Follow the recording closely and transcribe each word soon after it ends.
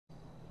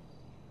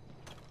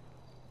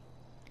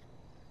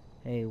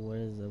Hey, what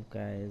is up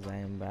guys? I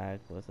am back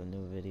with a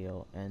new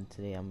video, and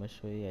today I'm gonna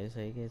show you guys how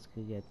you guys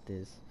could get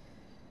this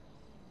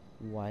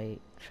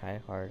white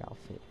Tryhard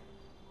outfit.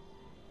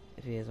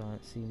 If you guys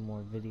want to see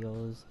more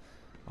videos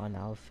on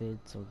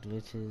outfits or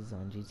glitches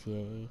on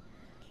GTA,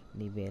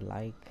 leave a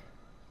like,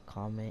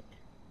 comment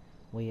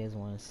what you guys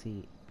want to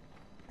see,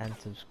 and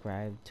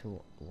subscribe to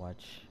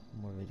watch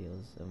more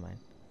videos of mine.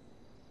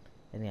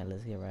 And yeah,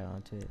 let's get right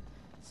on to it.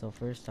 So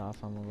first off,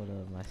 I'm gonna go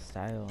to my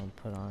style and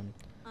put on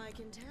I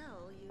can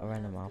tell you a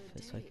random have outfit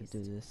good so I can do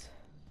taste. this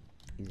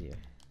easier.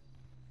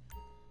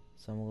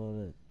 So I'm gonna go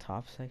to the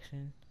top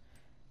section,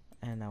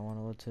 and I want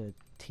to go to the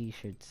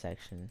t-shirt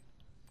section.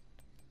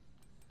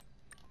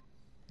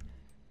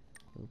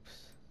 Oops.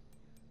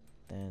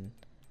 Then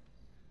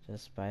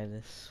just buy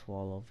this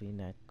swallow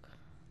v-neck.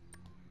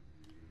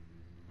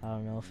 I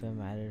don't know if it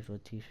matters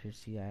what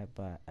t-shirts you got,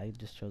 but I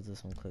just chose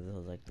this one because it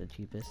was like the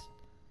cheapest.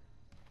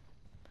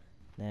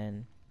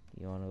 Then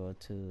you want to go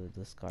to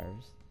the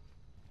scarves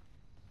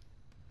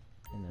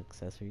and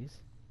accessories.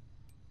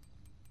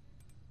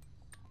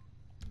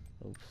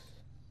 Oops.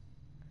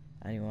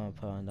 And you want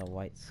to put on the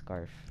white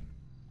scarf.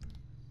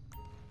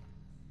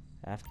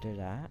 After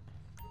that,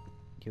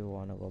 you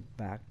want to go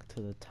back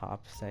to the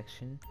top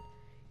section.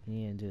 You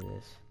need to do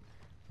this.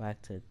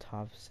 Back to the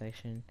top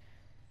section.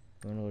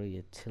 You want to go to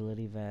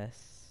utility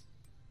vests,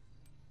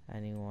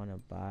 and you want to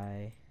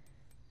buy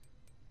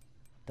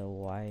the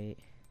white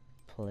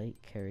plate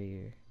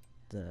carrier,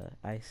 the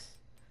ice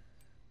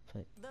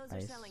plate, Those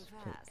are selling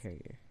fast.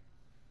 carrier.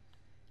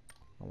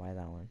 I'll buy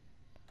that one.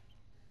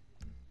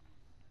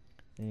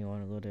 Then you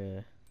want to go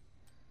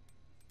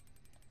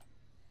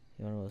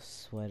to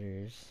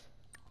sweaters,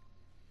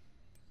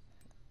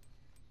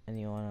 and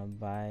you want to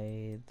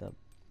buy the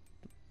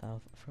I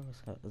forgot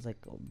what's called. It's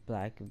like a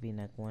black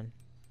V-neck one,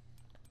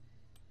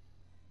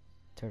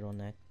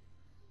 turtleneck.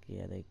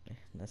 Yeah,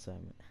 that's what I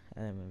meant. I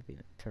didn't mean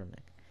V-neck,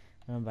 turtleneck.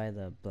 I'm gonna buy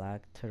the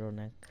black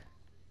turtleneck.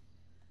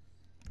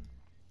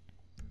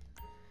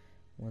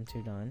 Once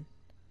you're done,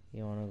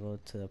 you want to go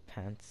to the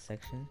pants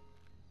section.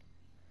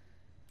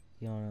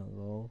 You want to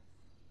go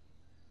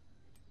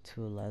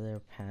to leather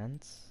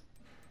pants.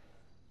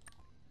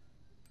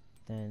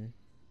 Then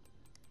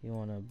you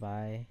want to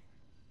buy,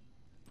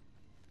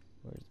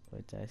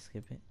 wait, did I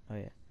skip it? Oh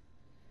yeah,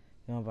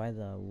 you want to buy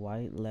the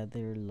white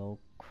leather low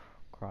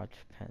crotch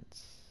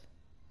pants.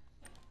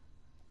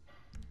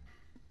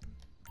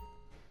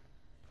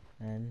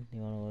 Then you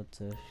want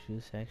to go to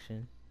shoe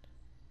section.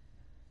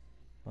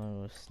 You want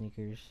to go to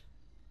sneakers.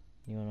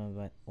 You want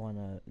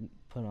to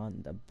put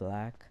on the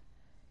black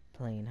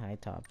plain high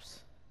tops.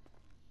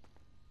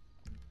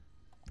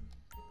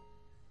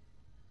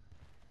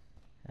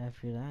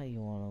 After that,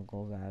 you want to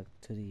go back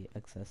to the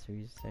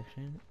accessories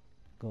section,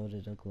 go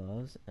to the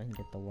gloves, and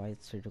get the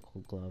white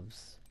surgical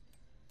gloves.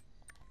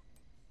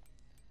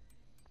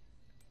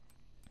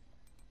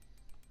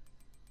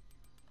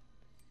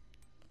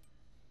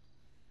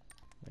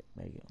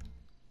 There you go.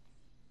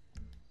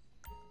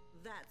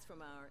 That's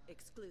from our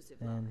exclusive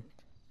Then line.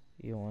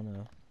 you want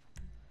to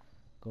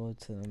go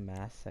to the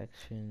mask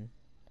section,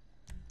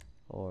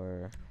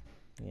 or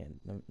yeah,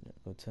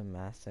 go to the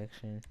mask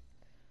section,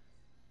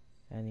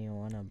 and you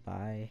want to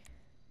buy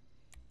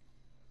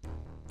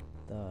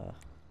the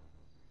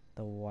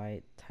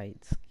white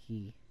tight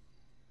ski.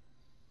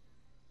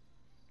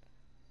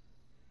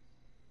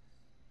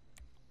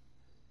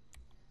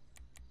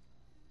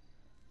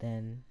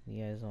 Then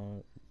you guys want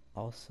to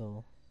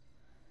also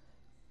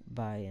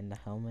buy in the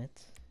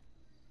helmet.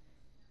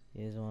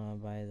 You guys want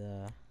to buy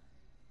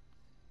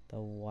the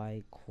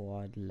white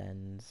quad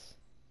lens.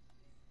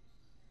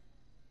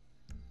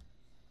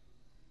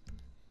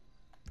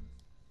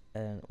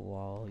 And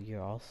while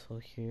you're also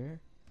here,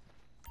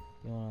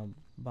 you want to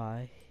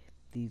buy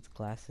these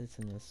glasses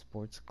in the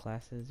sports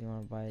classes. You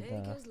want to buy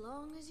Take as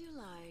long as you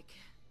like.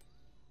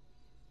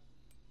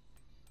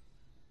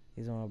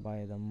 these want to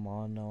buy the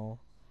mono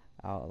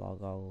outlaw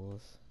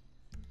goggles.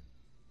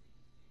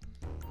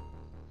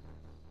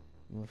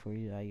 Before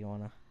you you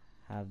want to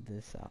have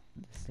this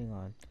thing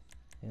on.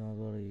 You want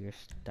to go to your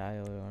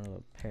style. You want to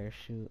go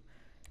parachute.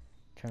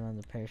 Turn on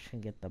the parachute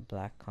and get the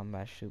black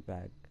combat chute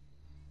bag.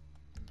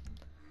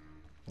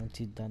 Once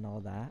you've done all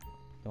that,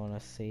 you want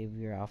to save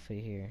your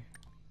outfit here.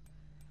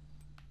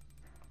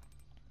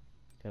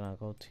 Then I'll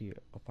go to your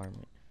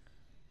apartment.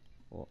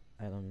 Well,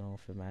 I don't know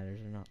if it matters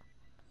or not.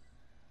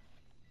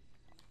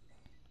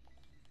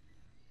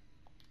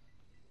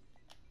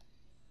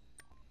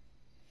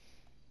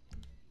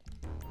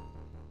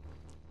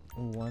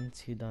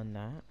 Once you done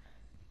that,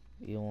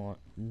 you want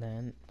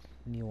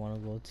to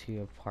go to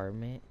your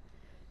apartment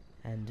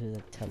and do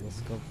the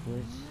telescope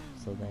glitch,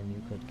 so then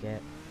you could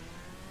get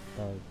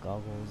the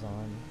goggles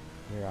on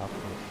your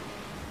outfit.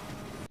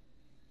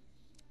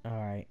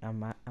 Alright,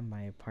 I'm at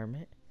my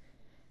apartment,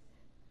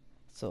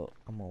 so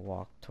I'm gonna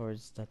walk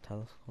towards the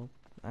telescope.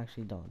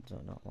 Actually, don't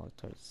not walk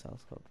towards the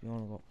telescope. You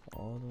wanna go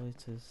all the way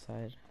to the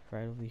side,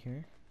 right over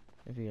here.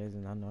 If you guys do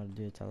not know how to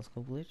do a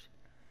telescope glitch,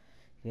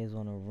 you guys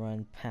wanna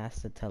run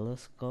past the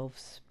telescope,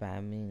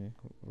 spamming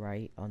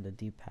right on the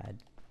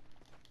D-pad.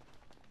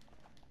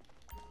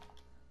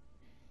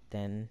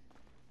 then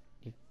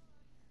you,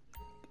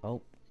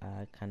 oh,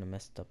 I kind of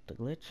messed up the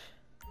glitch,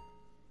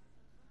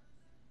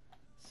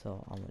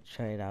 so I'm gonna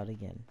try it out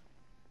again.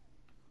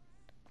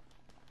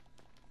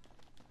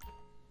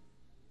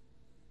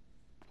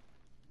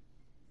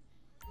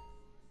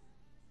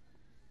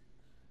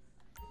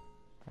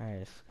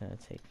 Alright, it's gonna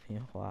take me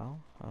a while,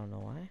 I don't know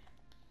why.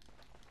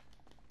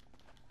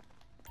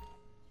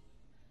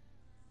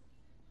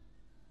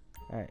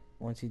 Alright,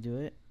 once you do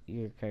it,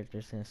 your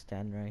character's gonna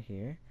stand right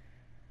here,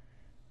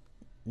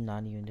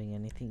 not even doing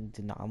anything.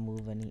 Do not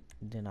move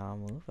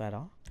at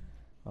all.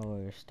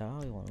 Over your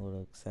style, you want to go to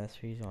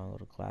accessories, you want to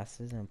go to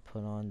classes, and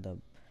put on the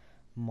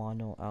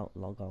mono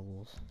outlaw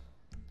goggles.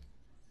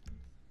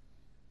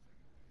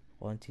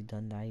 Once you've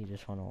done that, you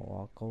just want to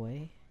walk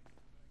away,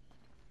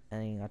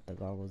 and you got the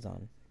goggles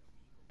on.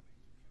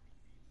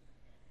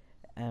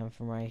 And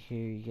from right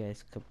here, you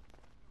guys could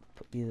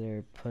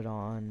either put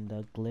on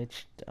the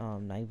glitched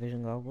night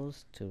vision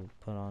goggles to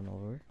put on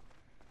over,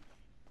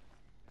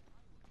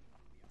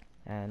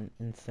 and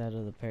instead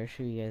of the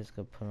parachute, you guys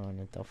could put on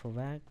a duffel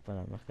bag, but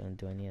I'm not gonna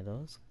do any of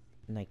those,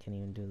 and I can't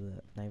even do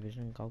the night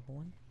vision goggle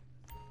one.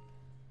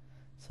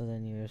 So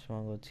then you just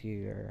want to go to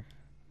your,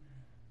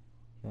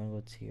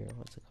 what's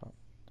it called?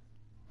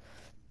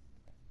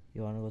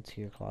 You want to go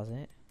to your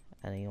closet,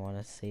 and then you want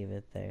to save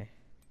it there.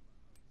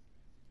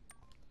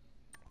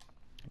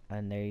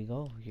 And there you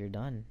go, you're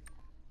done.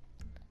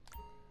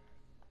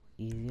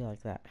 Easy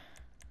like that.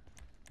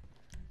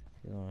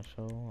 If you want to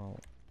show, I'll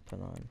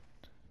put on.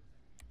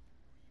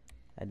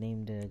 I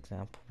named it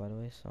example, by the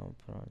way, so I'll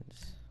put on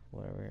this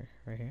whatever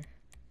right here.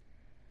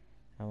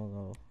 I'm gonna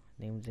go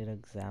named it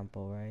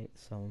example, right?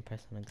 So I'm gonna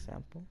press on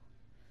example.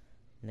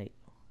 There you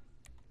go.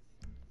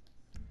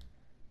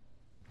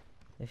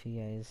 If you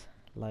guys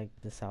like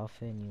this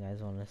outfit and you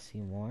guys want to see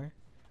more,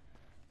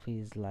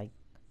 please like,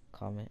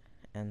 comment,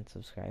 and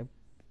subscribe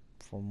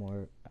for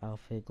more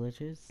outfit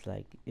glitches.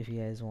 Like if you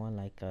guys want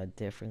like a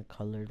different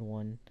colored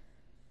one,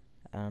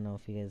 I don't know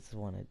if you guys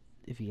want to,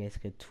 if you guys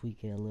could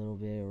tweak it a little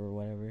bit or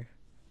whatever.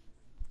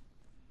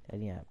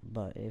 And yeah,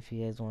 but if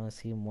you guys want to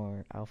see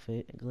more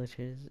outfit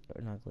glitches,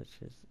 or not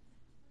glitches,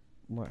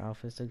 more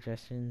outfit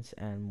suggestions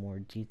and more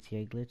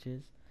GTA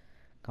glitches,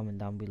 comment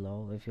down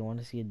below. If you want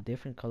to see a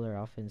different color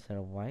outfit instead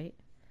of white,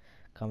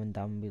 comment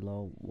down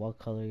below what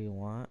color you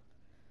want,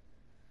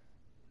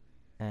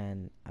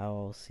 and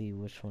I'll see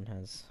which one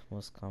has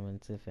most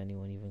comments, if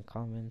anyone even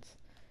comments.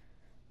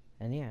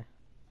 And yeah,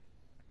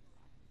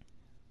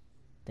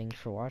 thanks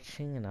for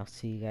watching, and I'll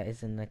see you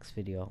guys in the next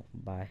video.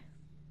 Bye.